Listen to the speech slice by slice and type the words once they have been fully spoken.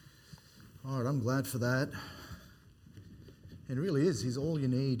All right, I'm glad for that. It really is. He's all you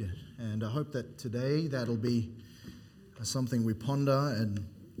need. And I hope that today that'll be something we ponder. And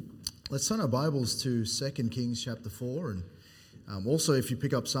let's turn our Bibles to 2 Kings chapter 4. And also, if you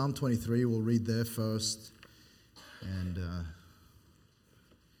pick up Psalm 23, we'll read there first. And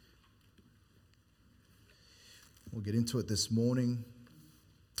we'll get into it this morning.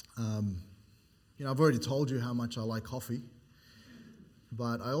 I've already told you how much I like coffee.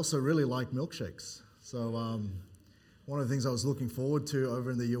 But I also really like milkshakes. So one of the things I was looking forward to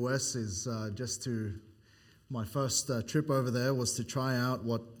over in the US is my first trip over there was to try out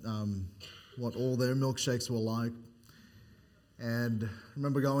what all their milkshakes were like. And I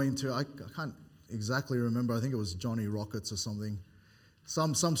remember going to, I can't exactly remember, I think it was Johnny Rockets or something,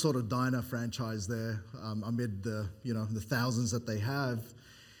 some sort of diner franchise there amid the thousands that they have.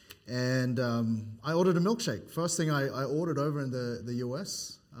 And I ordered a milkshake. First thing I ordered over in the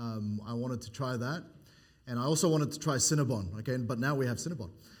US. I wanted to try that. And I also wanted to try Cinnabon, okay? But now we have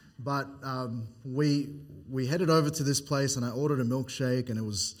Cinnabon. But we headed over to this place and I ordered a milkshake and it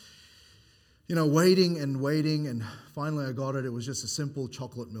was, waiting. And finally I got it. It was just a simple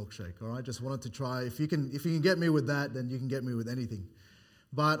chocolate milkshake, all right? Just wanted to try. If you can get me with that, then you can get me with anything.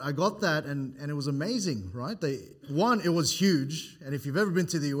 But I got that, and it was amazing, right? It was huge, and if you've ever been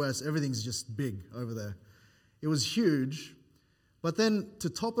to the US, everything's just big over there. It was huge, but then to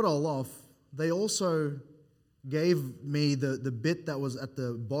top it all off, they also gave me the bit that was at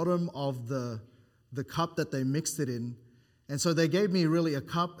the bottom of the cup that they mixed it in, and so they gave me really a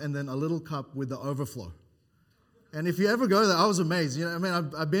cup and then a little cup with the overflow. And if you ever go there, I was amazed.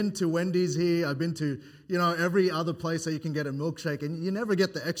 I've been to Wendy's here. I've been to, every other place that you can get a milkshake, and you never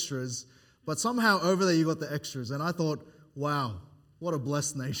get the extras. But somehow over there you got the extras, and I thought, wow, what a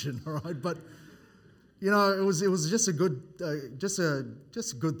blessed nation, all right? But it was just a good, just a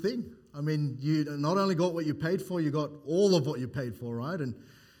good thing. I mean, you not only got what you paid for, you got all of what you paid for, right? And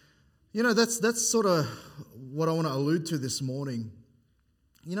that's sort of what I want to allude to this morning.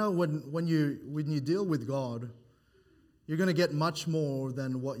 When you deal with God, you're going to get much more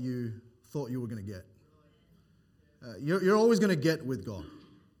than what you thought you were going to get. You're always going to get with God.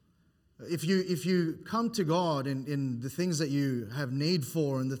 If you come to God in the things that you have need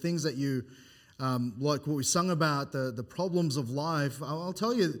for and the things that you, like what we sung about, the problems of life, I'll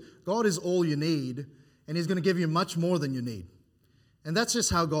tell you, God is all you need, and He's going to give you much more than you need. And that's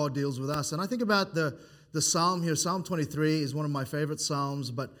just how God deals with us. And I think about the psalm here. Psalm 23 is one of my favorite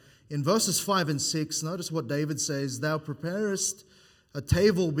psalms, but in verses 5 and 6, notice what David says, "Thou preparest a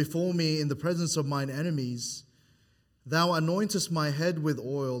table before me in the presence of mine enemies. Thou anointest my head with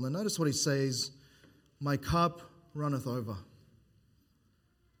oil." And notice what he says, "My cup runneth over."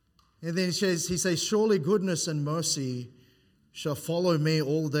 And then he says, "Surely goodness and mercy shall follow me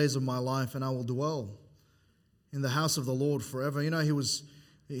all the days of my life, and I will dwell in the house of the Lord forever." He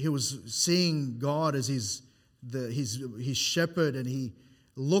was seeing God as his shepherd, and he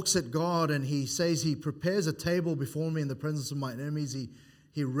looks at God and he says, He prepares a table before me in the presence of my enemies.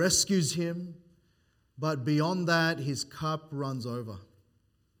 He rescues him, but beyond that, his cup runs over.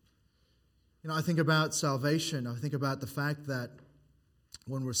 I think about salvation. I think about the fact that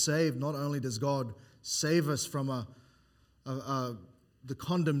when we're saved, not only does God save us from the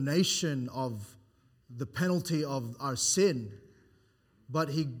condemnation of the penalty of our sin, but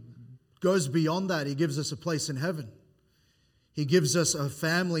He goes beyond that. He gives us a place in heaven. He gives us a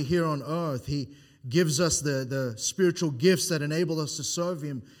family here on earth. He gives us the spiritual gifts that enable us to serve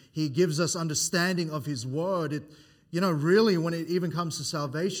Him. He gives us understanding of His Word. Really, when it even comes to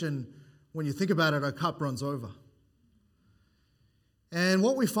salvation, when you think about it, our cup runs over. And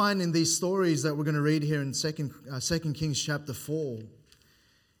what we find in these stories that we're going to read here in 2 Kings chapter 4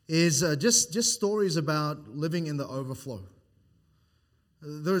 is just stories about living in the overflow.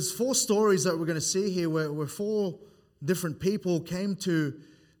 There's 4 stories that we're going to see here where 4 different people came to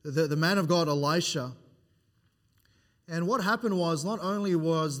the man of God, Elisha. And what happened was, not only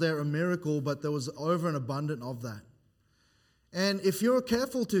was there a miracle, but there was over and abundant of that. And if you're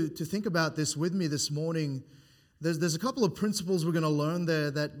careful to think about this with me this morning, there's a couple of principles we're going to learn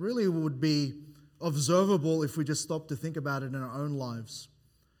there that really would be observable if we just stop to think about it in our own lives.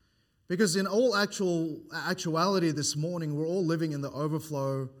 Because in all actuality this morning, we're all living in the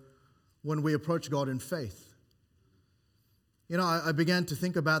overflow when we approach God in faith. I began to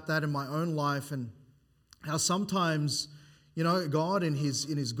think about that in my own life and how sometimes, God in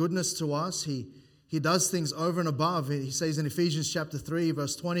His goodness to us, He does things over and above. He says in Ephesians chapter 3,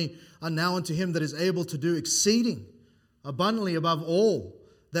 verse 20, "And now unto Him that is able to do exceeding abundantly above all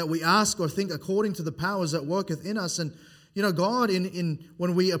that we ask or think according to the powers that worketh in us." And God,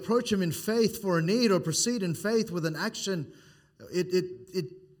 when we approach Him in faith for a need or proceed in faith with an action, it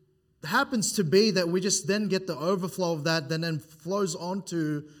happens to be that we just then get the overflow of that then flows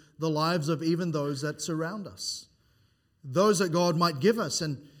onto the lives of even those that surround us, those that God might give us.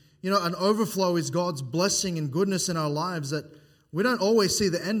 And, an overflow is God's blessing and goodness in our lives that we don't always see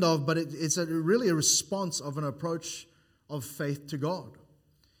the end of, but it's really a response of an approach of faith to God.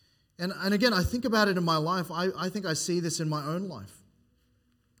 And again, I think about it in my life. I think I see this in my own life.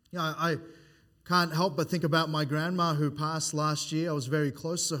 I can't help but think about my grandma who passed last year. I was very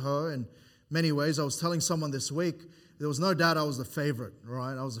close to her in many ways. I was telling someone this week, there was no doubt I was the favorite,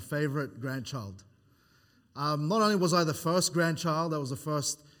 right? I was the favorite grandchild. Not only was I the first grandchild, I was the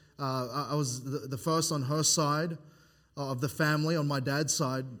first on her side of the family, on my dad's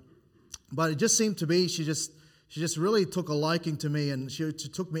side. But it just seemed to be, she just really took a liking to me, and she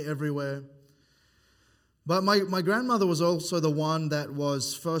took me everywhere. But my grandmother was also the one that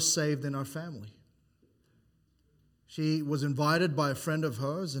was first saved in our family. She was invited by a friend of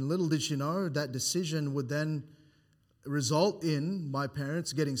hers, and little did she know that decision would then result in my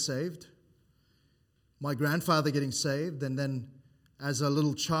parents getting saved, my grandfather getting saved, and then as a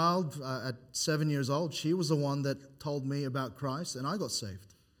little child at 7 years old, she was the one that told me about Christ, and I got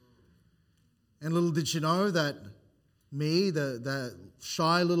saved. And little did she know that me, the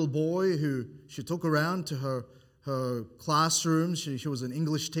shy little boy who she took around to her classrooms, she was an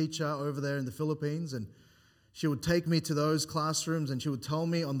English teacher over there in the Philippines, and she would take me to those classrooms, and she would tell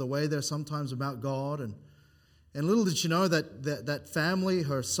me on the way there sometimes about God. And little did she know that family,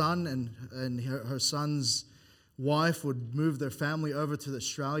 her son and her son's wife would move their family over to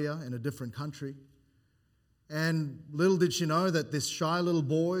Australia in a different country. And little did she know that this shy little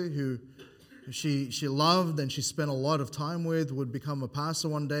boy who she loved and she spent a lot of time with would become a pastor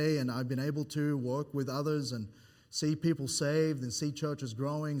one day, and I've been able to work with others and see people saved and see churches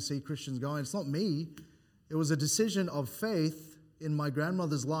growing, see Christians going. It's not me. It was a decision of faith in my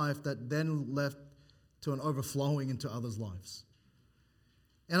grandmother's life that then left to an overflowing into others' lives.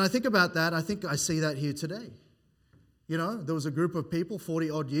 And I think about that. I think I see that here today. There was a group of people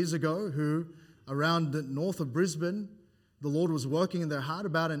 40-odd years ago who, around the north of Brisbane, the Lord was working in their heart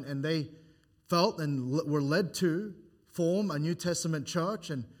about it, and they felt and were led to form a New Testament church.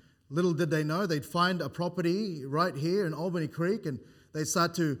 And little did they know they'd find a property right here in Albany Creek, and they'd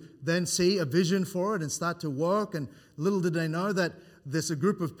start to then see a vision for it and start to work. And little did they know that there's a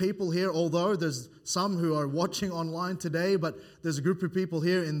group of people here, although there's some who are watching online today, but there's a group of people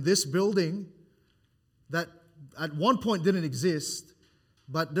here in this building that at one point didn't exist,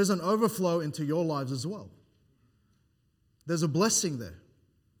 but there's an overflow into your lives as well. There's a blessing there.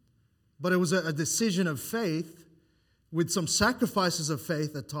 But it was a decision of faith with some sacrifices of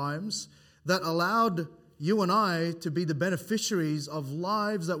faith at times that allowed you and I to be the beneficiaries of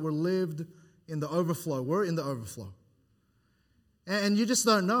lives that were lived in the overflow. We're in the overflow. And you just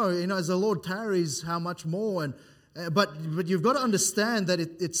don't know, as the Lord tarries, how much more. But you've got to understand that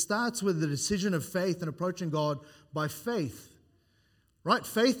it starts with the decision of faith and approaching God by faith. Right?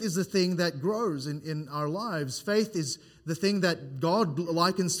 Faith is the thing that grows in our lives. Faith is the thing that God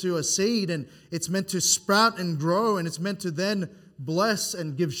likens to a seed, and it's meant to sprout and grow, and it's meant to then bless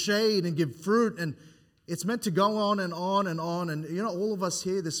and give shade and give fruit, and it's meant to go on and on and on. And all of us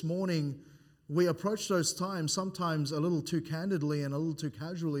here this morning, we approach those times sometimes a little too candidly and a little too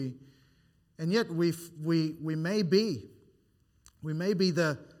casually, and yet we may be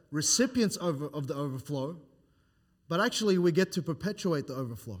the recipients of the overflow, but actually we get to perpetuate the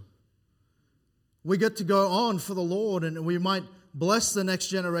overflow. We get to go on for the Lord, and we might bless the next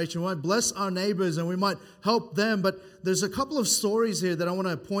generation. We might bless our neighbors, and we might help them. But there's a couple of stories here that I want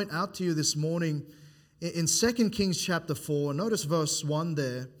to point out to you this morning in 2 Kings chapter 4. Notice verse 1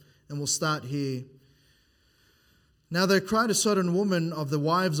 there, and we'll start here. Now there cried a certain woman of the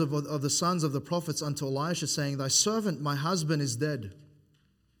wives of the sons of the prophets unto Elisha, saying, Thy servant, my husband, is dead.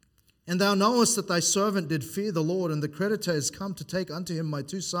 And thou knowest that thy servant did fear the Lord, and the creditor is come to take unto him my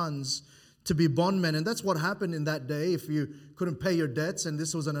two sons to be bondmen. And that's what happened in that day if you couldn't pay your debts. And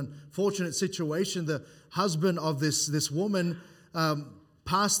this was an unfortunate situation. The husband of this woman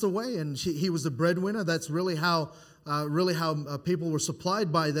passed away, and he was the breadwinner. That's really how people were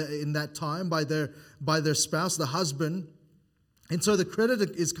supplied in that time by their spouse, the husband. And so the creditor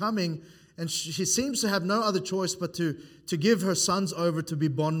is coming, and she seems to have no other choice but to give her sons over to be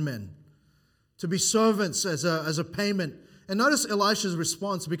bondmen, to be servants as a payment. And notice Elisha's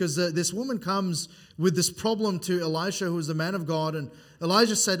response, because this woman comes with this problem to Elisha, who is the man of God. And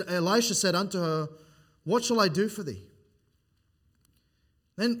Elisha said unto her, What shall I do for thee?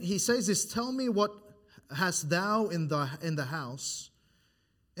 Then he says this, Tell me what hast thou in the house?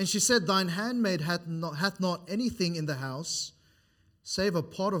 And she said, Thine handmaid hath not anything in the house, save a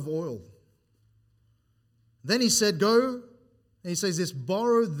pot of oil. Then he said, Go, and he says this,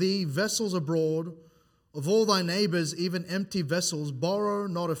 borrow thee vessels abroad of all thy neighbors, even empty vessels, borrow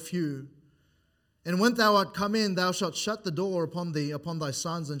not a few. And when thou art come in, thou shalt shut the door upon thee, upon thy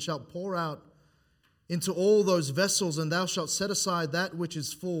sons, and shalt pour out into all those vessels, and thou shalt set aside that which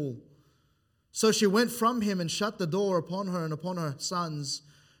is full. So she went from him and shut the door upon her and upon her sons,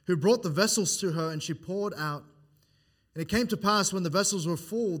 who brought the vessels to her, and she poured out. And it came to pass, when the vessels were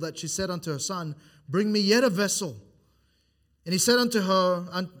full, that she said unto her son, Bring me yet a vessel. And he said unto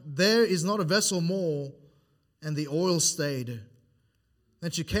her, There is not a vessel more. And the oil stayed.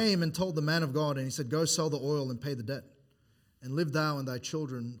 Then she came and told the man of God, and he said, Go sell the oil and pay the debt, and live thou and thy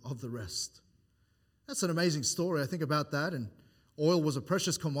children of the rest. That's an amazing story. I think about that. And oil was a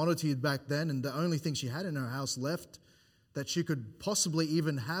precious commodity back then, and the only thing she had in her house left that she could possibly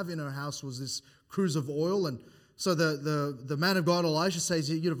even have in her house was this cruse of oil. And so the man of God, Elisha, says,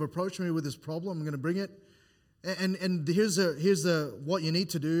 You'd have approached me with this problem. I'm going to bring it. And here's what you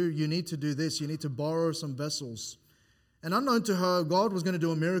need to do. You need to do this. You need to borrow some vessels. And unknown to her, God was going to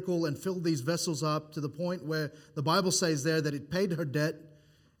do a miracle and fill these vessels up to the point where the Bible says there that it paid her debt,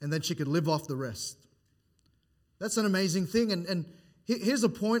 and then she could live off the rest. That's an amazing thing. And here's the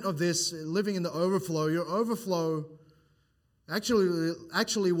point of this, living in the overflow. Your overflow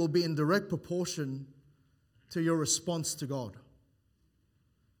actually will be in direct proportion to your response to God.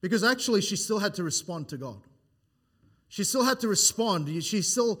 Because actually she still had to respond to God. She still had to respond. She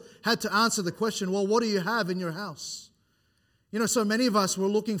still had to answer the question, well, what do you have in your house? You know, so many of us were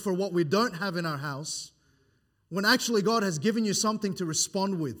looking for what we don't have in our house, when actually God has given you something to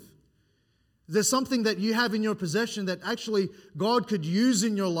respond with. There's something that you have in your possession that actually God could use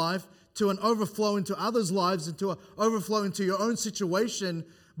in your life to an overflow into others' lives, and to an overflow into your own situation,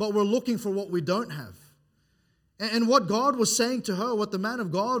 but we're looking for what we don't have. And what God was saying to her, what the man of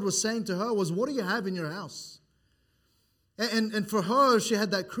God was saying to her was, what do you have in your house? And for her, she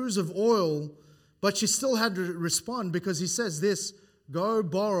had that cruse of oil, but she still had to respond, because he says this, Go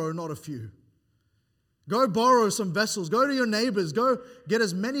borrow not a few. Go borrow some vessels. Go to your neighbors. Go get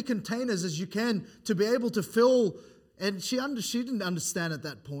as many containers as you can to be able to fill. And she didn't understand at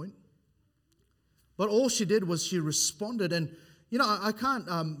that point. But all she did was she responded. And, you know, I can't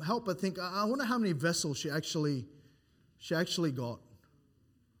help but think, I wonder how many vessels she actually got.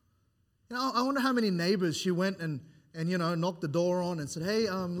 You know, I wonder how many neighbors she went and you know, knocked the door on and said, Hey,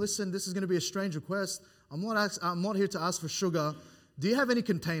 listen, this is going to be a strange request. I'm not here to ask for sugar. Do you have any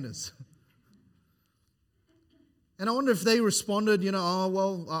containers? And I wonder if they responded, you know, oh,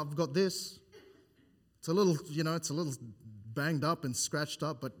 well, I've got this. It's a little banged up and scratched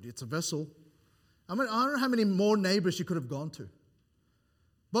up, but it's a vessel. I mean, I don't know how many more neighbors she could have gone to.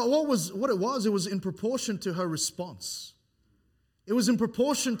 But it was in proportion to her response. It was in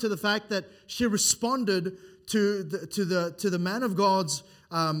proportion to the fact that she responded to the man of God's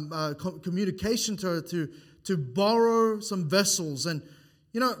communication to her to borrow some vessels. And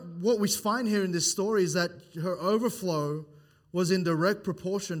you know, what we find here in this story is that her overflow was in direct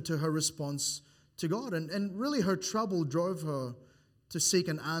proportion to her response to God. And really her trouble drove her to seek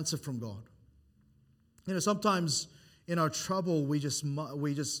an answer from God. You know, sometimes in our trouble, we just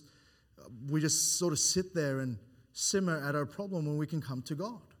sort of sit there and simmer at our problem when we can come to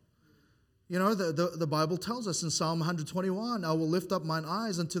God. You know, the Bible tells us in Psalm 121, I will lift up mine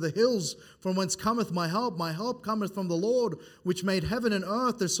eyes unto the hills from whence cometh my help. My help cometh from the Lord, which made heaven and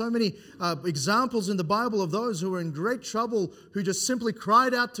earth. There's so many examples in the Bible of those who were in great trouble, who just simply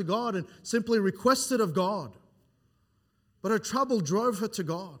cried out to God and simply requested of God. But her trouble drove her to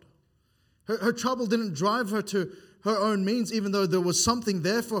God. Her trouble didn't drive her to her own means, even though there was something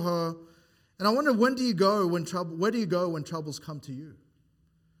there for her. And I wonder, where do you go when troubles come to you?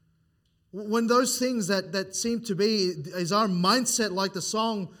 When those things that seem to be, is our mindset like the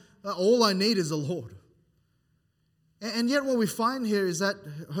song, all I need is the Lord. And yet what we find here is that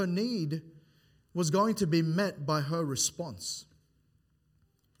her need was going to be met by her response.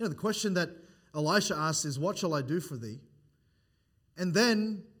 You know, the question that Elisha asks is, what shall I do for thee? And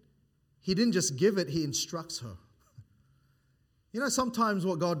then he didn't just give it, he instructs her. You know, sometimes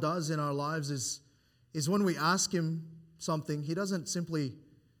what God does in our lives is when we ask him something, he doesn't simply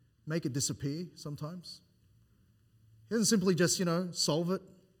make it disappear sometimes. He doesn't simply just, you know, solve it.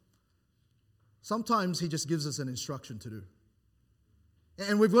 Sometimes he just gives us an instruction to do.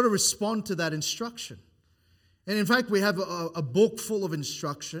 And we've got to respond to that instruction. And in fact, we have a book full of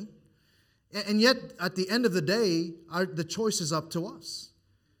instruction. And yet, at the end of the day, the choice is up to us.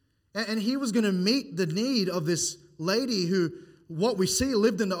 And he was going to meet the need of this lady who, what we see,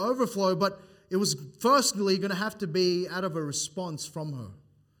 lived in the overflow, but it was firstly going to have to be out of a response from her.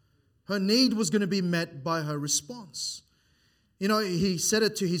 Her need was going to be met by her response. You know, he said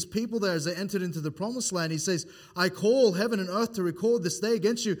it to his people there as they entered into the promised land. He says, I call heaven and earth to record this day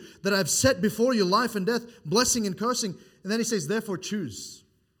against you, that I have set before you life and death, blessing and cursing. And then he says, therefore choose.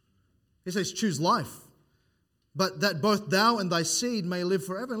 He says, choose life, but that both thou and thy seed may live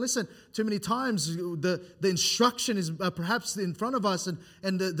forever. And listen, too many times the instruction is perhaps in front of us, and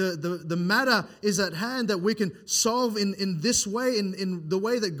the matter is at hand that we can solve in this way, in the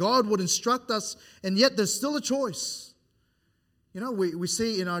way that God would instruct us, and yet there's still a choice. You know, we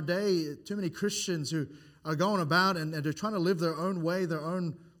see in our day too many Christians who are going about and they're trying to live their own way, their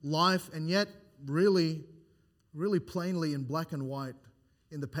own life, and yet really, really plainly in black and white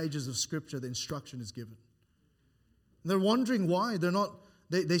in the pages of Scripture, the instruction is given. And they're wondering why.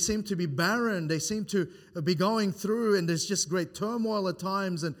 They seem to be barren. They seem to be going through, and there's just great turmoil at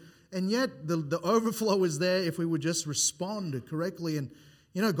times. And yet the overflow is there if we would just respond correctly. And,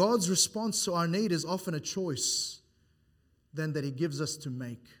 you know, God's response to our need is often a choice then that He gives us to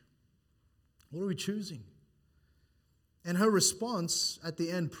make. What are we choosing? And her response at the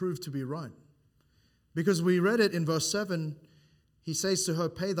end proved to be right. Because we read it in verse 7, He says to her,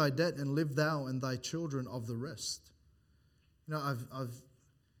 pay thy debt and live thou and thy children of the rest. You know, I've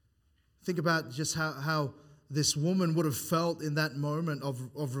think about just how this woman would have felt in that moment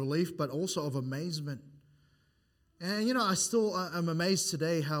of relief, but also of amazement. And, you know, I'm amazed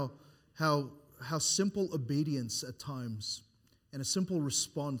today how simple obedience at times and a simple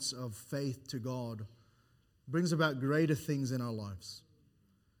response of faith to God brings about greater things in our lives.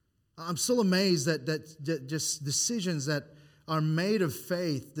 I'm still amazed that just decisions that are made of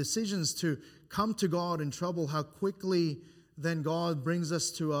faith, decisions to come to God in trouble, how quickly then God brings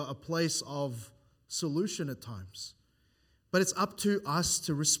us to a place of solution at times. But it's up to us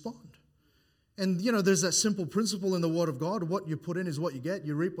to respond. And, you know, there's that simple principle in the Word of God: what you put in is what you get.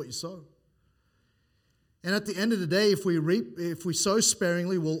 You reap what you sow. And at the end of the day, if we sow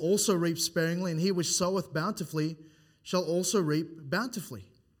sparingly, we'll also reap sparingly, and he which soweth bountifully shall also reap bountifully.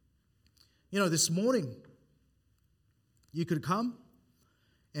 You know, this morning, you could come,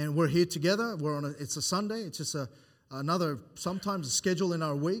 and we're here together. It's a Sunday. It's just sometimes a schedule in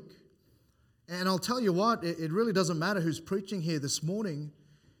our week. And I'll tell you what, it really doesn't matter who's preaching here this morning.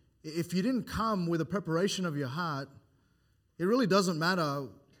 If you didn't come with a preparation of your heart, it really doesn't matter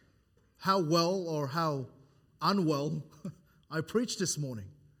how well or how unwell I preached this morning.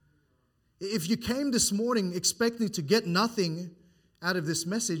 If you came this morning expecting to get nothing out of this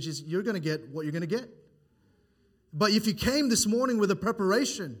message, you're going to get what you're going to get. But if you came this morning with a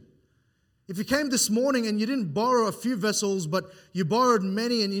preparation, if you came this morning and you didn't borrow a few vessels, but you borrowed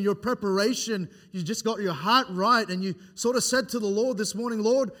many, and in your preparation, you just got your heart right, and you sort of said to the Lord this morning,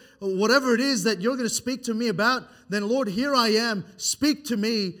 Lord, whatever it is that you're going to speak to me about, then Lord, here I am, speak to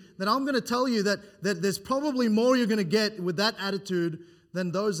me. Then I'm going to tell you that there's probably more you're going to get with that attitude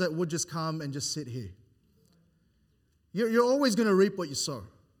than those that would just come and just sit here. You're always going to reap what you sow.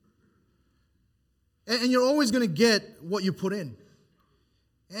 And you're always going to get what you put in.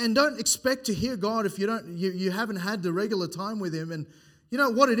 And don't expect to hear God if you haven't had the regular time with Him. And you know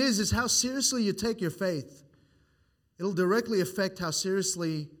what it is how seriously you take your faith. It'll directly affect how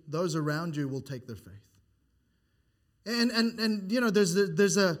seriously those around you will take their faith. And you know, there's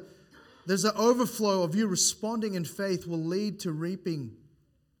an overflow of you responding in faith will lead to reaping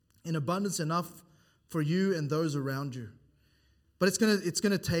in abundance enough for you and those around you. But it's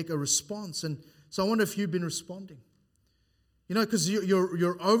gonna take a response. And so I wonder if you've been responding. You know, because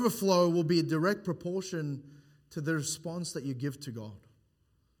your overflow will be a direct proportion to the response that you give to God.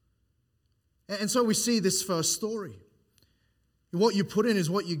 And so we see this first story. What you put in is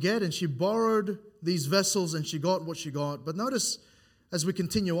what you get, and she borrowed these vessels and she got what she got. But notice as we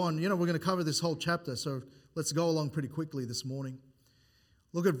continue on, you know, we're going to cover this whole chapter, so let's go along pretty quickly this morning.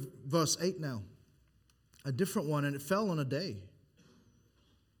 Look at verse 8 now. A different one, and it fell on a day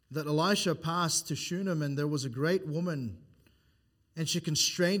that Elisha passed to Shunem, and there was a great woman, and she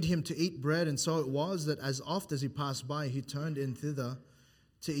constrained him to eat bread. And so it was that as oft as he passed by, he turned in thither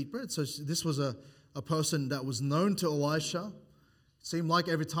to eat bread. So this was a person that was known to Elisha. It seemed like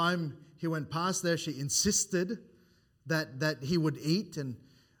every time he went past there, she insisted that he would eat. And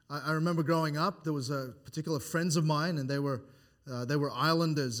I remember growing up, there was a particular friends of mine, and they were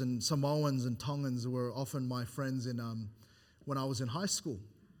islanders, and Samoans and Tongans were often my friends when I was in high school.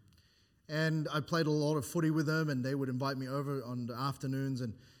 And I played a lot of footy with them, and they would invite me over on the afternoons.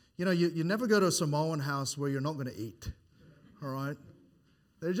 And, you know, you never go to a Samoan house where you're not going to eat, all right?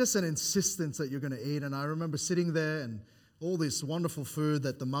 There's just an insistence that you're going to eat. And I remember sitting there and all this wonderful food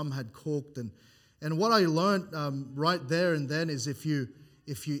that the mum had cooked. And what I learned right there and then is if you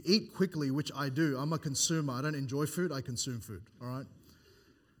eat quickly, which I do, I'm a consumer. I don't enjoy food, I consume food, all right?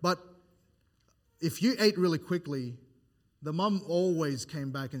 But if you ate really quickly, the mum always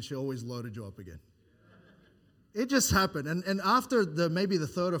came back and she always loaded you up again. It just happened. And after maybe the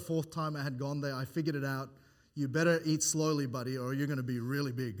third or fourth time I had gone there, I figured it out. You better eat slowly, buddy, or you're going to be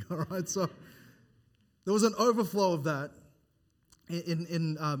really big. All right. So there was an overflow of that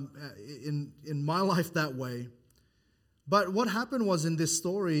in my life that way. But what happened was in this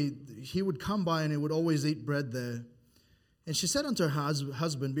story, he would come by and he would always eat bread there. And she said unto her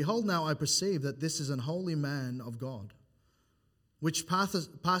husband, Behold, now I perceive that this is an holy man of God, which passeth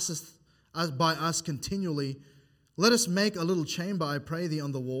by us continually. Let us make a little chamber, I pray thee,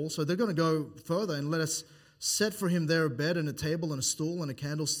 on the wall. So they're going to go further and let us set for him there a bed and a table and a stool and a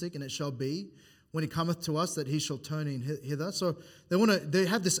candlestick, and it shall be when he cometh to us that he shall turn in hither. So they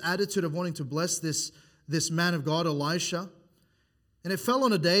have this attitude of wanting to bless this man of God, Elisha. And it fell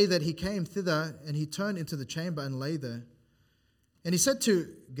on a day that he came thither, and he turned into the chamber and lay there. And he said to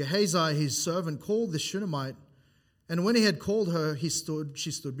Gehazi, his servant, Call this Shunammite. And when he had called her, she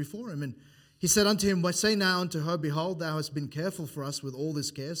stood before him. And he said unto him, Say now unto her, Behold, thou hast been careful for us with all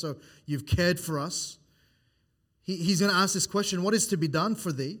this care. So you've cared for us. He's going to ask this question, What is to be done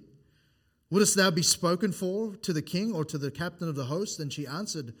for thee? Wouldst thou be spoken for to the king or to the captain of the host? And she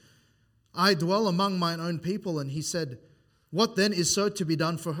answered, I dwell among mine own people. And he said, What then is so to be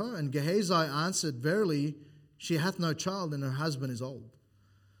done for her? And Gehazi answered, Verily, she hath no child, and her husband is old.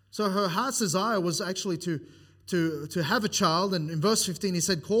 So her heart's desire was actually to have a child. And in verse 15, he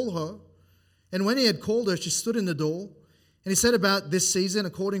said, Call her. And when he had called her, she stood in the door. And he said, About this season,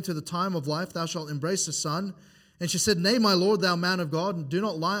 according to the time of life, thou shalt embrace a son. And she said, Nay, my lord, thou man of God, and do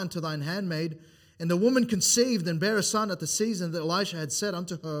not lie unto thine handmaid. And the woman conceived and bare a son at the season that Elisha had said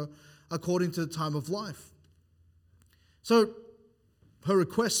unto her, according to the time of life. So her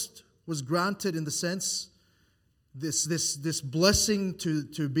request was granted in the sense, this blessing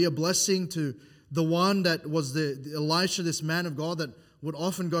to be a blessing to the one that was the Elisha, this man of God that would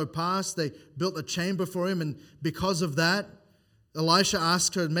often go past. They built a chamber for him, and because of that, Elisha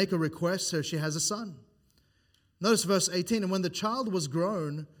asked her to make a request, so she has a son. Notice verse 18, And when the child was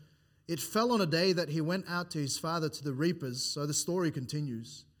grown, it fell on a day that he went out to his father to the reapers. So the story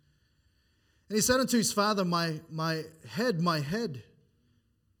continues. And he said unto his father, My head.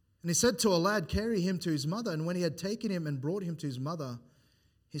 And he said to a lad, Carry him to his mother. And when he had taken him and brought him to his mother,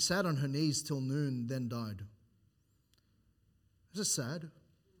 he sat on her knees till noon, then died. Is it sad?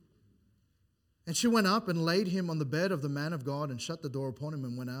 And she went up and laid him on the bed of the man of God and shut the door upon him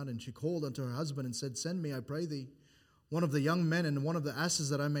and went out. And she called unto her husband and said, Send me, I pray thee, one of the young men and one of the asses,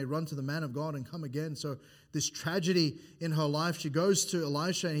 that I may run to the man of God and come again. So this tragedy in her life, she goes to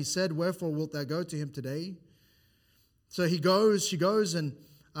Elisha, and he said, Wherefore wilt thou go to him today? So she goes, and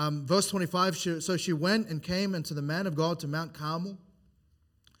verse 25, so she went and came unto the man of God to Mount Carmel.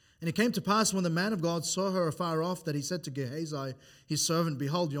 And it came to pass, when the man of God saw her afar off, that he said to Gehazi, his servant,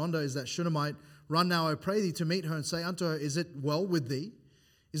 Behold, yonder is that Shunammite. Run now, I pray thee, to meet her, and say unto her, Is it well with thee?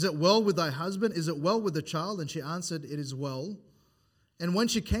 Is it well with thy husband? Is it well with the child? And she answered, It is well. And when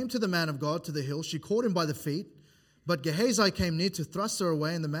she came to the man of God to the hill, she caught him by the feet. But Gehazi came near to thrust her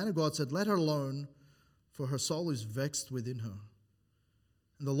away, and the man of God said, Let her alone, for her soul is vexed within her.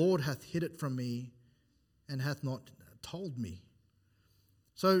 And the Lord hath hid it from me, and hath not told me.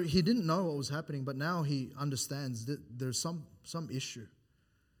 So he didn't know what was happening, but now he understands that there's some issue.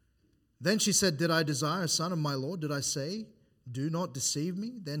 Then she said, Did I desire a son of my Lord? Did I say, Do not deceive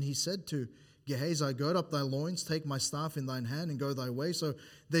me? Then he said to Gehazi, Gird up thy loins, take my staff in thine hand, and go thy way. So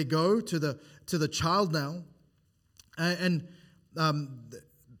they go to the child now. And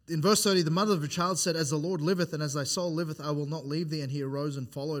in verse 30, the mother of the child said, As the Lord liveth, and as thy soul liveth, I will not leave thee. And he arose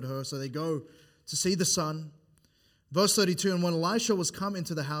and followed her. So they go to see the son. Verse 32, And when Elisha was come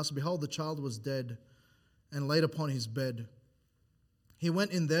into the house, behold, the child was dead, and laid upon his bed. He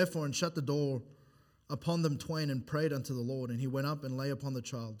went in therefore and shut the door upon them twain, and prayed unto the Lord. And he went up and lay upon the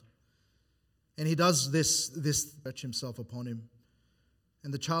child. And he does this stretch himself upon him.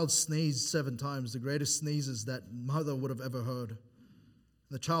 And the child sneezed 7 times, the greatest sneezes that mother would have ever heard. And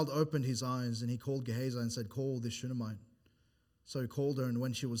the child opened his eyes, and he called Gehazi and said, Call this Shunammite. So he called her, and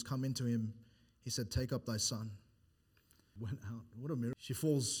when she was come into him, he said, Take up thy son. Went out. What a miracle. She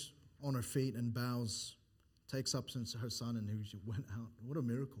falls on her feet and bows, takes up her son, and she went out. What a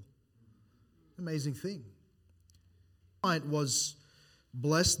miracle. Amazing thing. Was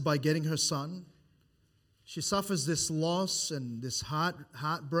blessed by getting her son. She suffers this loss and this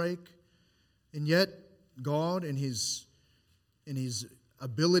heartbreak, and yet God, in His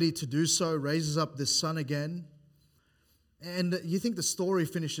ability to do so, raises up this son again. And you think the story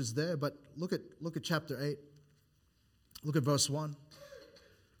finishes there, but look at chapter 8. Look at verse 1.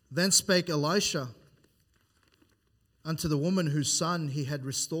 Then spake Elisha unto the woman whose son he had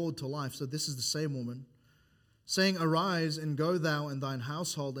restored to life. So this is the same woman, saying, Arise, and go thou and thine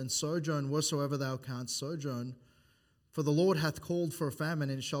household, and sojourn wheresoever thou canst sojourn. For the Lord hath called for a famine,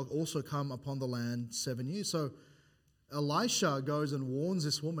 and it shall also come upon the land 7 years. So Elisha goes and warns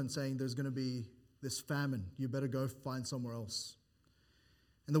this woman, saying, there's going to be this famine. You better go find somewhere else.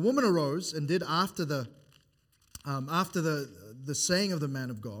 And the woman arose and did after the saying of the man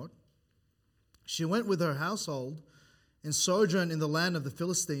of God. She went with her household and sojourned in the land of the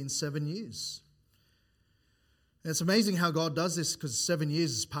Philistines 7 years. And it's amazing how God does this, because 7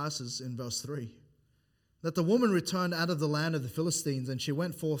 years passes in verse 3. That the woman returned out of the land of the Philistines, and she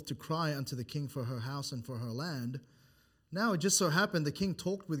went forth to cry unto the king for her house and for her land. Now it just so happened the king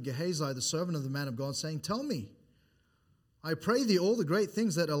talked with Gehazi, the servant of the man of God, saying, Tell me, I pray thee, all the great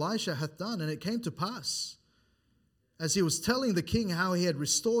things that Elisha hath done. And it came to pass, as he was telling the king how he had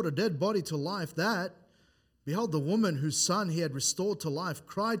restored a dead body to life, that, behold, the woman whose son he had restored to life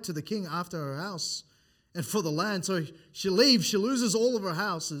cried to the king after her house and for the land. So she leaves, she loses all of her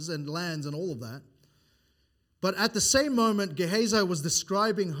houses and lands and all of that. But at the same moment Gehazi was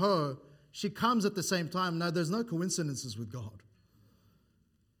describing her, she comes at the same time. Now, there's no coincidences with God.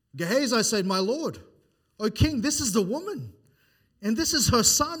 Gehazi said, My Lord, O king, this is the woman, and this is her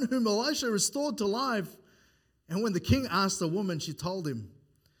son whom Elisha restored to life. And when the king asked the woman, she told him.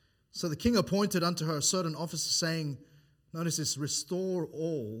 So the king appointed unto her a certain officer, saying, notice this, restore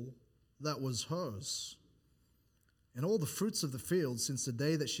all that was hers, and all the fruits of the field since the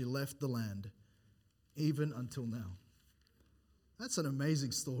day that she left the land, even until now. That's an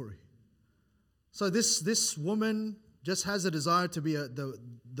amazing story. So this woman just has a desire to be the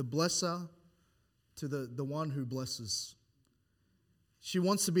blesser to the one who blesses. She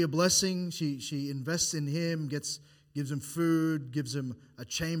wants to be a blessing. She invests in him, gives him food, gives him a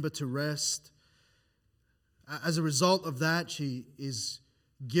chamber to rest. As a result of that, she is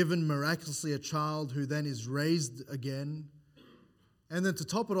given miraculously a child who then is raised again. And then to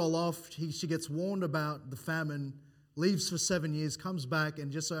top it all off, she gets warned about the famine, leaves for 7 years, comes back,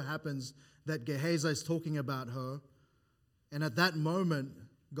 and just so happens that Gehazi is talking about her. And at that moment,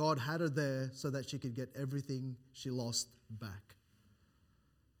 God had her there so that she could get everything she lost back.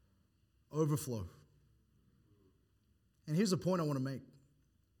 Overflow. And here's the point I want to make.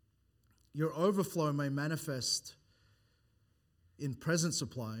 Your overflow may manifest in present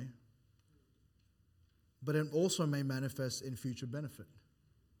supply, but it also may manifest in future benefit.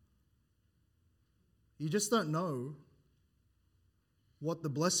 You just don't know what the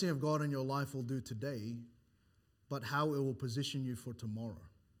blessing of God in your life will do today, but how it will position you for tomorrow.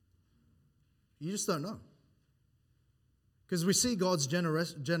 You just don't know. Because we see God's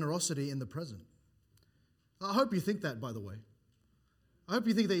generosity in the present. I hope you think that, by the way. I hope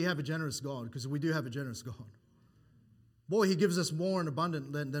you think that you have a generous God, because we do have a generous God. Boy, He gives us more and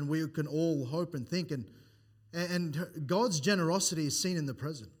abundant than we can all hope and think. And God's generosity is seen in the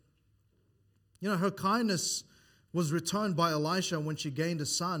present. You know, her kindness was returned by Elisha when she gained a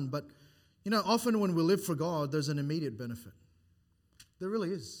son. But, you know, often when we live for God, there's an immediate benefit. There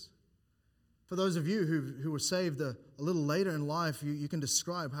really is. For those of you who were saved a little later in life, you can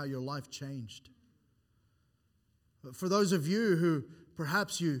describe how your life changed. For those of you who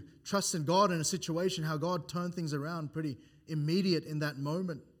perhaps you trust in God in a situation, how God turned things around pretty immediate in that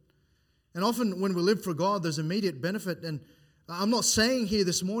moment. And often when we live for God, there's immediate benefit. And I'm not saying here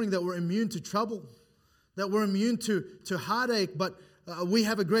this morning that we're immune to trouble, that we're immune to heartache, but we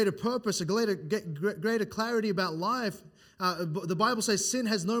have a greater purpose, a greater clarity about life. The Bible says sin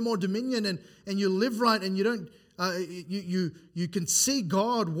has no more dominion, and you live right, and you don't. You can see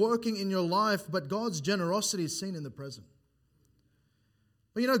God working in your life, but God's generosity is seen in the present.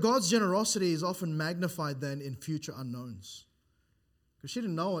 But you know, God's generosity is often magnified then in future unknowns. Because she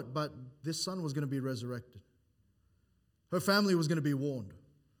didn't know it, but this son was going to be resurrected. Her family was going to be warned.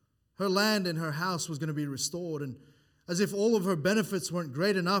 Her land and her house was going to be restored. And as if all of her benefits weren't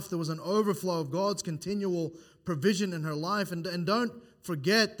great enough, there was an overflow of God's continual provision in her life. And don't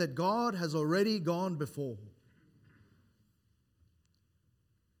forget that God has already gone before.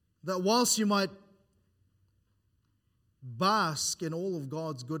 That whilst you might bask in all of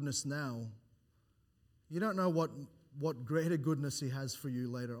God's goodness now, you don't know what greater goodness He has for you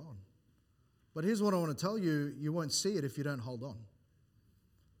later on. But here's what I want to tell you, you won't see it if you don't hold on.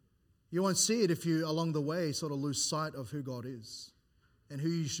 You won't see it if you, along the way, sort of lose sight of who God is and who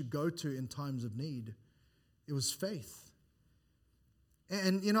you should go to in times of need. It was faith.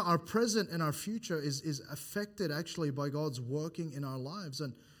 And, our present and our future is affected actually by God's working in our lives.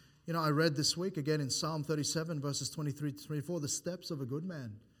 And, I read this week again in Psalm 37, verses 23 to 24, the steps of a good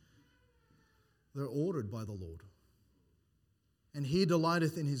man, they're ordered by the Lord. And he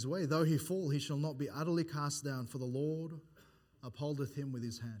delighteth in his way. Though he fall, he shall not be utterly cast down, for the Lord upholdeth him with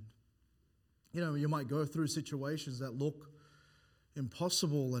his hand. You might go through situations that look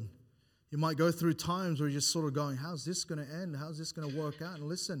impossible, and you might go through times where you're just sort of going, how's this going to end? How's this going to work out? And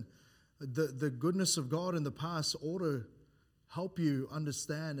listen, the goodness of God in the past ought to help you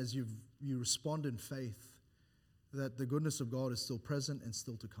understand as you respond in faith that the goodness of God is still present and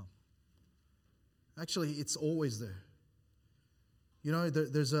still to come. Actually, it's always there.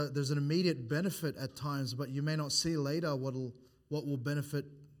 There's an immediate benefit at times, but you may not see later what will benefit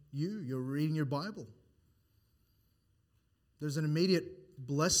you. You're reading your Bible. There's an immediate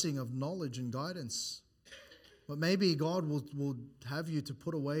blessing of knowledge and guidance. But maybe God will have you to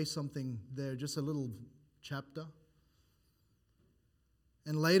put away something there, just a little chapter.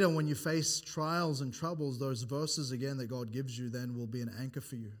 And later when you face trials and troubles, those verses again that God gives you then will be an anchor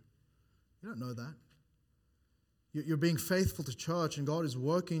for you. You don't know that. You're being faithful to church and God is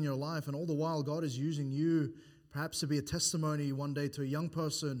working in your life, and all the while God is using you perhaps to be a testimony one day to a young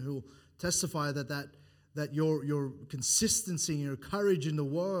person who will testify that your consistency and your courage in the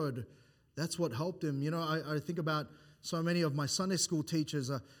Word, that's what helped him. I think about so many of my Sunday school teachers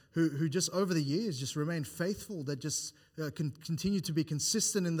who just over the years just remained faithful, that just continue to be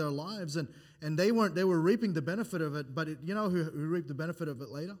consistent in their lives, and they were reaping the benefit of it. But who reaped the benefit of it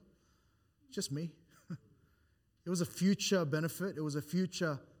later? Just me. It was a future benefit. It was a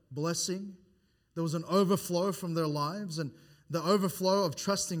future blessing. There was an overflow from their lives, and the overflow of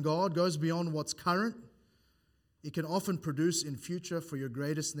trusting God goes beyond what's current. It can often produce in future for your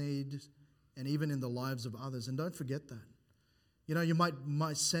greatest need and even in the lives of others. And don't forget that. You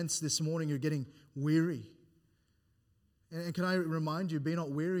might sense this morning you're getting weary. And can I remind you, be not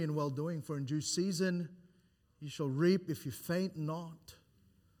weary in well-doing, for in due season you shall reap if you faint not.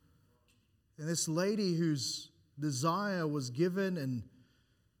 And this lady whose desire was given, and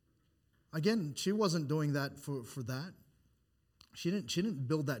again, she wasn't doing that for that. She didn't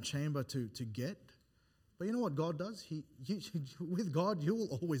build that chamber to get. But you know what God does? With God, you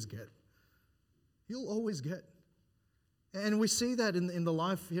will always get. You'll always get. And we see that in the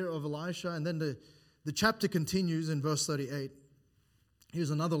life here of Elisha. And then the chapter continues in verse 38. Here's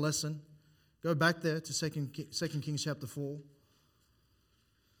another lesson. Go back there to 2 Kings chapter 4.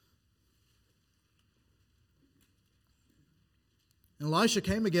 And Elisha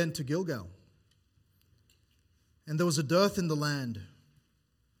came again to Gilgal. And there was a dearth in the land.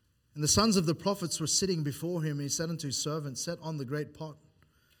 And the sons of the prophets were sitting before him. And he said unto his servant, set on the great pot,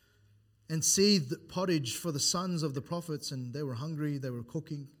 and seethed pottage for the sons of the prophets. And they were hungry, they were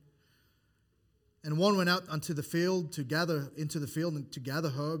cooking. And one went out into the field and to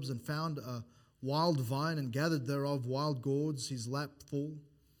gather herbs, and found a wild vine, and gathered thereof wild gourds, his lap full,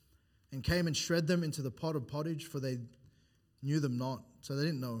 and came and shred them into the pot of pottage, for they knew them not. So they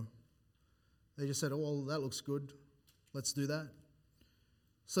didn't know. They just said, oh, well, that looks good. Let's do that.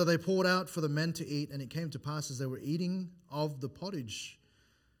 So they poured out for the men to eat, and it came to pass as they were eating of the pottage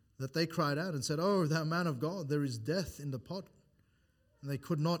that they cried out and said, oh, thou man of God, there is death in the pot. And they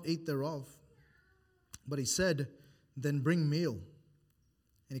could not eat thereof. But he said, then bring meal.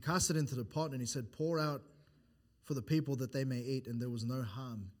 And he cast it into the pot, and he said, pour out for the people that they may eat. And there was no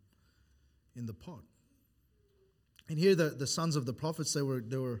harm in the pot. And here the sons of the prophets, they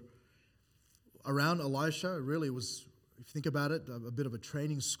were around Elisha. It really was, if you think about it, a bit of a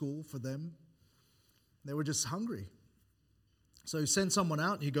training school for them. They were just hungry. So he sends someone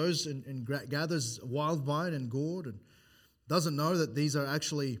out. He goes and gathers wild vine and gourd, and doesn't know that these are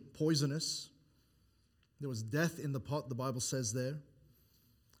actually poisonous. There was death in the pot, the Bible says there.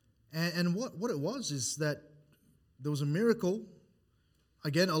 And what it was is that there was a miracle.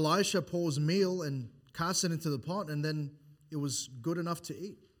 Again, Elisha pours meal and casts it into the pot, and then it was good enough to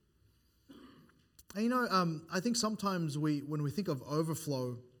eat. And I think sometimes when we think of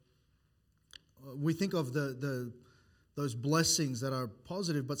overflow, we think of those blessings that are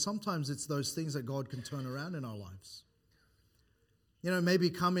positive, but sometimes it's those things that God can turn around in our lives. Maybe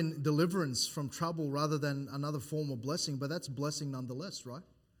come in deliverance from trouble rather than another form of blessing, but that's blessing nonetheless, right?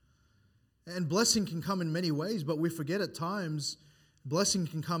 And blessing can come in many ways, but we forget at times blessing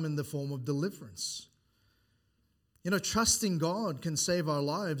can come in the form of deliverance. Trusting God can save our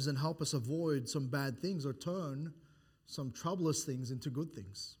lives and help us avoid some bad things or turn some troublous things into good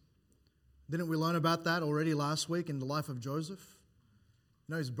things. Didn't we learn about that already last week in the life of Joseph?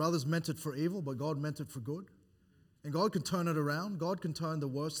 You know, his brothers meant it for evil, but God meant it for good. And God can turn it around. God can turn the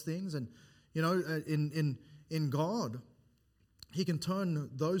worst things. And, you know, in God, He can turn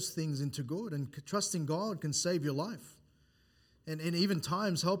those things into good. And trusting God can save your life. And even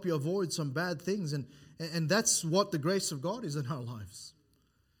times help you avoid some bad things. And that's what the grace of God is in our lives.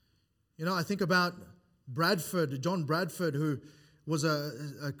 You know, I think about John Bradford, who was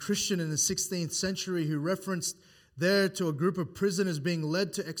a Christian in the 16th century, who referenced there to a group of prisoners being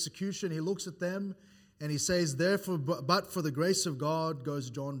led to execution. He looks at them and he says, "Therefore, but for the grace of God goes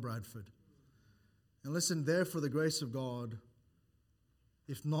John Bradford." And listen, there for the grace of God,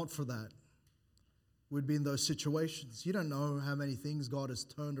 if not for that, we'd be in those situations. You don't know how many things God has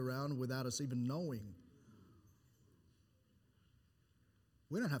turned around without us even knowing.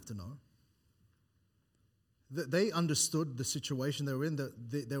 We don't have to know. They understood the situation they were in.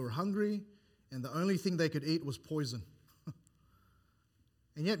 They were hungry, and the only thing they could eat was poison.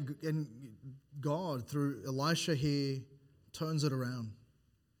 And yet, God, through Elisha here, turns it around.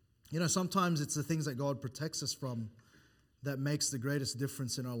 You know, sometimes it's the things that God protects us from that makes the greatest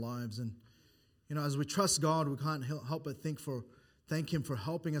difference in our lives. And, you know, as we trust God, we can't help but thank Him for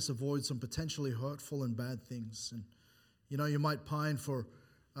helping us avoid some potentially hurtful and bad things. And, you know, you might pine for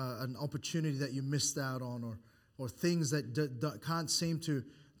an opportunity that you missed out on, or things that can't seem to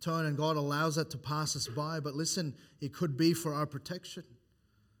turn, and God allows that to pass us by. But listen, it could be for our protection.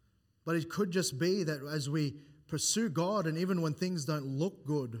 But it could just be that as we pursue God, and even when things don't look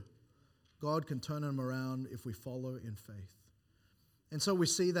good, God can turn them around if we follow in faith. And so we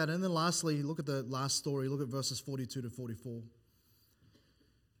see that. And then lastly, look at the last story. Look at verses 42 to 44.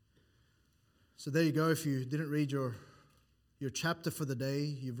 So there you go. If you didn't read your chapter for the day,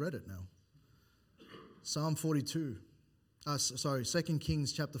 you've read it now. Psalm 42. 2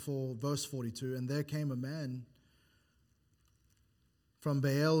 Kings chapter 4, verse 42. And there came a man from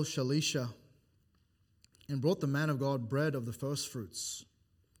Baal Shalisha and brought the man of God bread of the first fruits,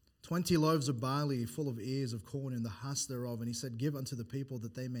 20 loaves of barley full of ears of corn in the husk thereof. And he said, "Give unto the people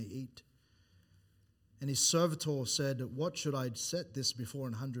that they may eat." And his servitor said, "What should I set this before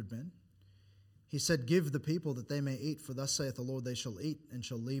 100 men?" He said, "Give the people that they may eat, for thus saith the Lord, they shall eat and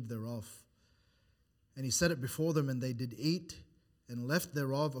shall leave thereof." And he set it before them, and they did eat and left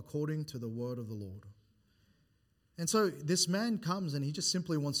thereof according to the word of the Lord. And so this man comes, and he just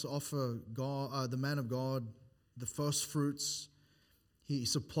simply wants to offer God, the man of God, the first fruits. He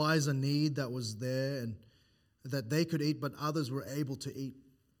supplies a need that was there and that they could eat, but others were able to eat.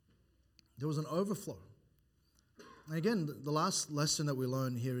 There was an overflow. And again, the last lesson that we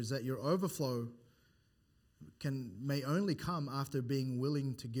learn here is that your overflow may only come after being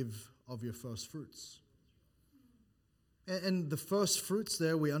willing to give of your first fruits. And the first fruits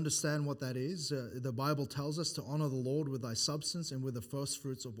there, we understand what that is. The Bible tells us to honor the Lord with thy substance and with the first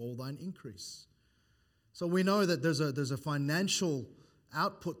fruits of all thine increase. So we know that there's a financial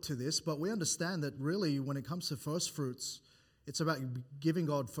output to this, but we understand that really when it comes to first fruits, it's about giving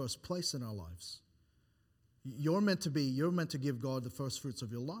God first place in our lives. You're meant to give God the first fruits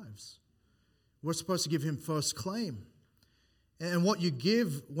of your lives. We're supposed to give Him first claim. And what you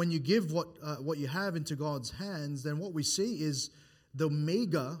give, when you give what you have into God's hands, then what we see is the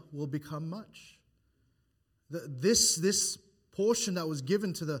meager will become much. This portion that was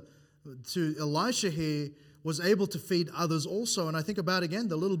given to Elisha here was able to feed others also. And I think about, again,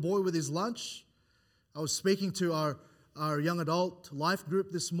 the little boy with his lunch. I was speaking to our young adult life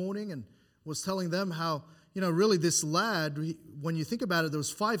group this morning and was telling them how, you know, really this lad, when you think about it, there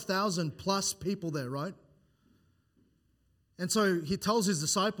was 5,000 plus people there, right? And so he tells his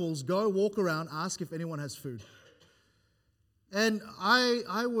disciples, "Go walk around, ask if anyone has food." And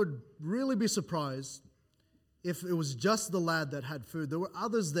I would really be surprised if it was just the lad that had food. There were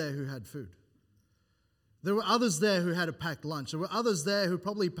others there who had food. There were others there who had a packed lunch. There were others there who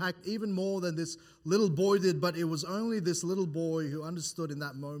probably packed even more than this little boy did, but it was only this little boy who understood in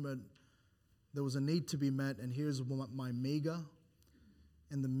that moment there was a need to be met, and here's my meager.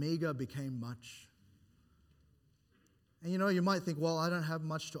 And the meager became much. And you know, you might think, well, I don't have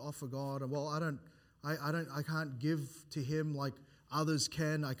much to offer God. Well, I can't give to Him like others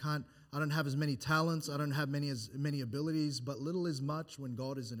can. I don't have as many talents. I don't have many abilities. But little is much when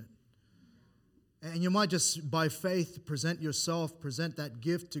God is in it. And you might just, by faith, present that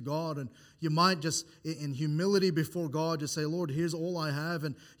gift to God. And you might just, in humility before God, just say, "Lord, here's all I have."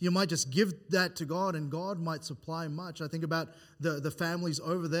 And you might just give that to God, and God might supply much. I think about the families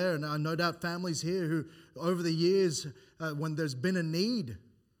over there, and I no doubt families here who, over the years, when there's been a need,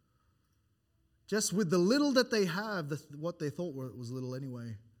 just with the little that they have, what they thought was little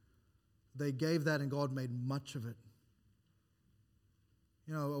anyway, they gave that and God made much of it.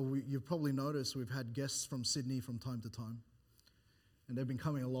 You know, you've probably noticed we've had guests from Sydney from time to time. And they've been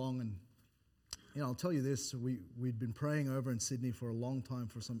coming along, and you know, I'll tell you this, we'd been praying over in Sydney for a long time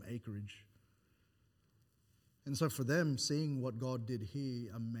for some acreage. And so for them, seeing what God did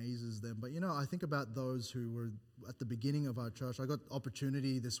here amazes them. But you know, I think about those who were at the beginning of our church. I got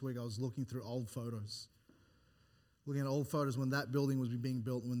opportunity this week, I was looking through old photos. Looking at old photos when that building was being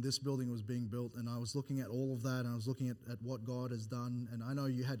built, when this building was being built, and I was looking at all of that, and I was looking at what God has done, and I know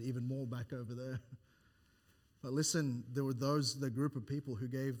you had even more back over there. But listen, there were the group of people who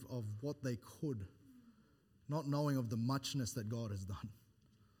gave of what they could, not knowing of the muchness that God has done.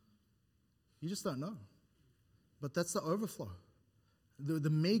 You just don't know. But that's the overflow.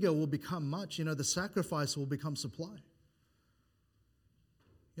 The meager will become much. You know, the sacrifice will become supply.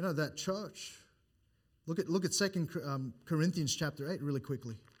 You know, that church. Look at 2 Corinthians chapter 8 really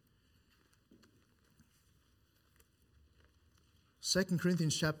quickly. 2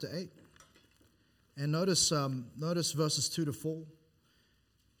 Corinthians chapter 8. And notice verses 2 to 4. It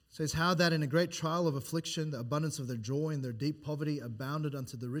says, how that in a great trial of affliction, the abundance of their joy and their deep poverty abounded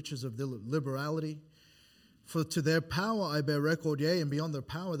unto the riches of their liberality. For to their power I bear record, yea, and beyond their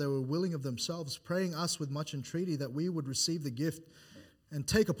power they were willing of themselves, praying us with much entreaty that we would receive the gift and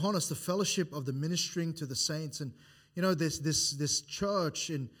take upon us the fellowship of the ministering to the saints. And you know, this church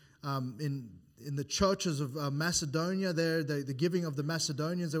in the churches of Macedonia, there the giving of the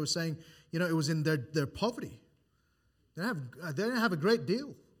Macedonians, they were saying, you know, it was in their poverty. They didn't have a great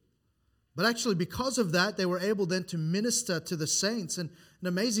deal. But actually, because of that, they were able then to minister to the saints. And an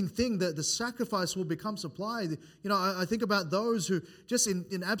amazing thing, that the sacrifice will become supply. You know, I think about those who just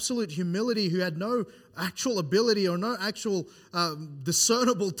in absolute humility, who had no actual ability or no actual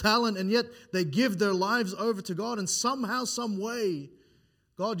discernible talent, and yet they give their lives over to God. And somehow, some way,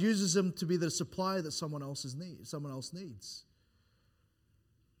 God uses them to be the supply that someone else needs.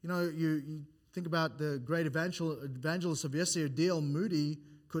 You know, you think about the great evangelist of yesterday, D.L. Moody,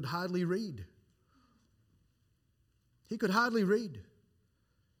 could hardly read. He could hardly read.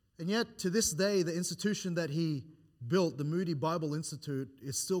 And yet, to this day, the institution that he built, the Moody Bible Institute,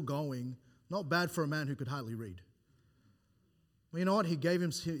 is still going. Not bad for a man who could hardly read. Well, you know what? He gave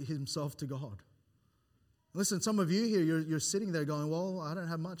himself to God. Listen, some of you here, you're sitting there going, well, I don't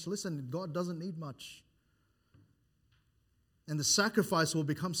have much. Listen, God doesn't need much. And the sacrifice will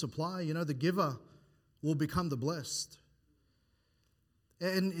become supply. You know, the giver will become the blessed.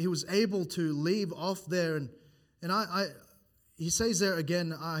 And he was able to leave off there. And he says there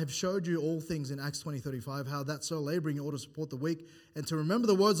again, I have showed you all things in Acts 20:35, how that so laboring in order to support the weak, and to remember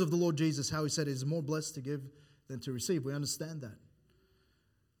the words of the Lord Jesus, how he said it is more blessed to give than to receive. We understand that.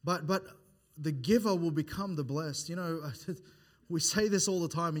 But the giver will become the blessed. You know, we say this all the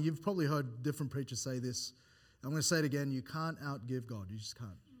time, and you've probably heard different preachers say this. I'm going to say it again. You can't outgive God. You just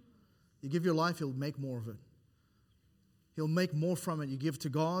can't. You give your life, he'll make more of it. He'll make more from it. You give to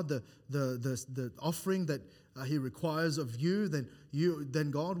God the offering that he requires of you,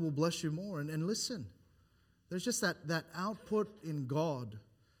 then God will bless you more. And listen, there's just that output in God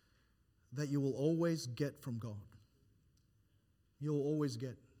that you will always get from God. You'll always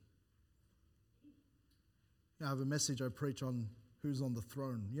get. I have a message I preach on who's on the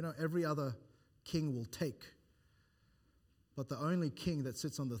throne. You know, every other king will take. But the only king that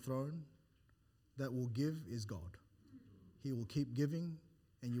sits on the throne that will give is God. He will keep giving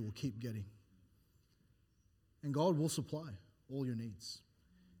and you will keep getting. And God will supply all your needs.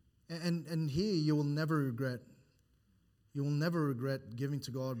 And here you will never regret. You will never regret giving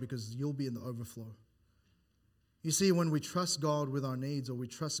to God, because you'll be in the overflow. You see, when we trust God with our needs, or we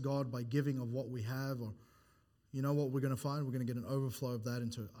trust God by giving of what we have, or you know what we're going to find? We're going to get an overflow of that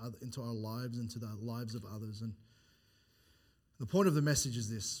into our lives, into the lives of others. And the point of the message is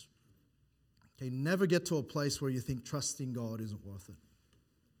this. Okay, never get to a place where you think trusting God isn't worth it.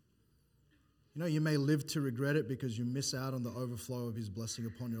 You know, you may live to regret it because you miss out on the overflow of his blessing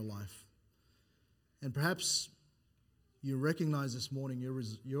upon your life. And perhaps you recognize this morning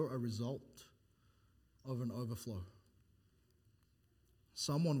you're a result of an overflow.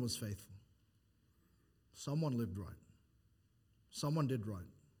 Someone was faithful. Someone lived right. Someone did right.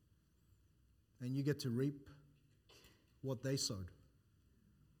 And you get to reap what they sowed.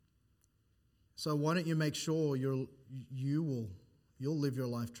 So why don't you make sure you'll live your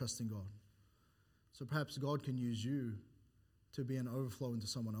life trusting God? So perhaps God can use you to be an overflow into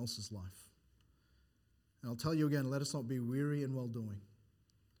someone else's life. And I'll tell you again, let us not be weary in well-doing,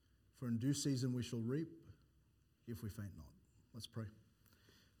 for in due season we shall reap if we faint not. Let's pray.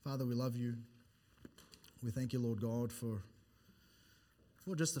 Father, we love you. We thank you, Lord God, for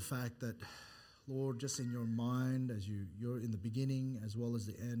for just the fact that, Lord, just in your mind, as you're in the beginning as well as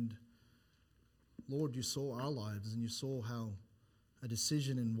the end, Lord, you saw our lives and you saw how a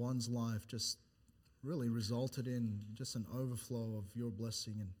decision in one's life just really resulted in just an overflow of your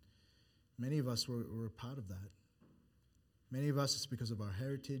blessing. And many of us were a part of that. Many of us, it's because of our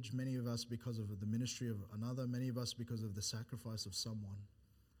heritage. Many of us because of the ministry of another. Many of us because of the sacrifice of someone.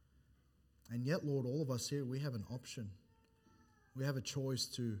 And yet, Lord, all of us here, we have an option. We have a choice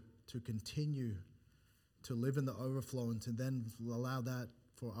to continue to live in the overflow and to then allow that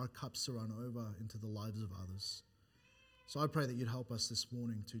for our cups to run over into the lives of others. So I pray that you'd help us this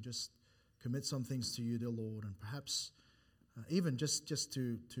morning to just commit some things to you, dear Lord, and perhaps even just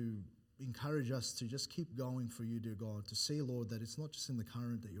to encourage us to just keep going for you, dear God, to see, Lord, that it's not just in the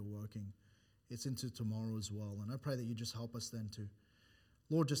current that you're working, it's into tomorrow as well. And I pray that you just help us then to,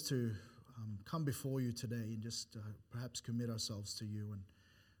 Lord, just to come before you today and just perhaps commit ourselves to you. And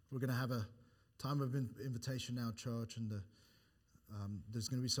we're going to have a time of invitation now, church, and there's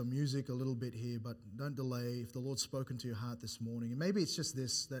going to be some music a little bit here, but don't delay. If the Lord's spoken to your heart this morning, and maybe it's just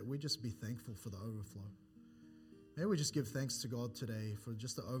this, that we just be thankful for the overflow. Maybe we just give thanks to God today for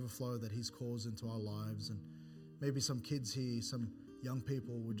just the overflow that he's caused into our lives. And maybe some kids here, some young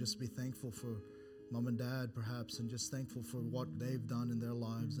people would just be thankful for mom and dad perhaps, and just thankful for what they've done in their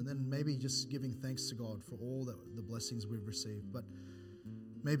lives. And then maybe just giving thanks to God for all the blessings we've received. But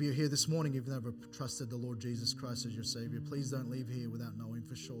maybe you're here this morning, you've never trusted the Lord Jesus Christ as your Savior. Please don't leave here without knowing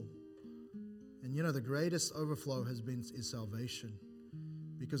for sure. And you know, the greatest overflow is salvation.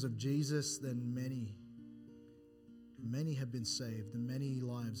 Because of Jesus, then many have been saved and many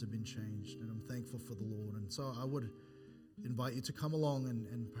lives have been changed. And I'm thankful for the Lord. And so I would invite you to come along,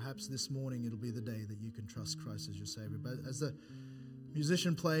 and perhaps this morning it'll be the day that you can trust Christ as your Savior. But as the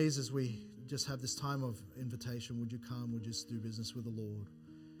musician plays, as we just have this time of invitation, would you come? Would you just do business with the Lord?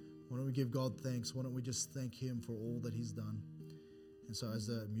 Why don't we give God thanks? Why don't we just thank him for all that he's done? And so as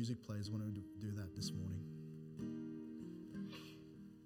the music plays, why don't we do that this morning?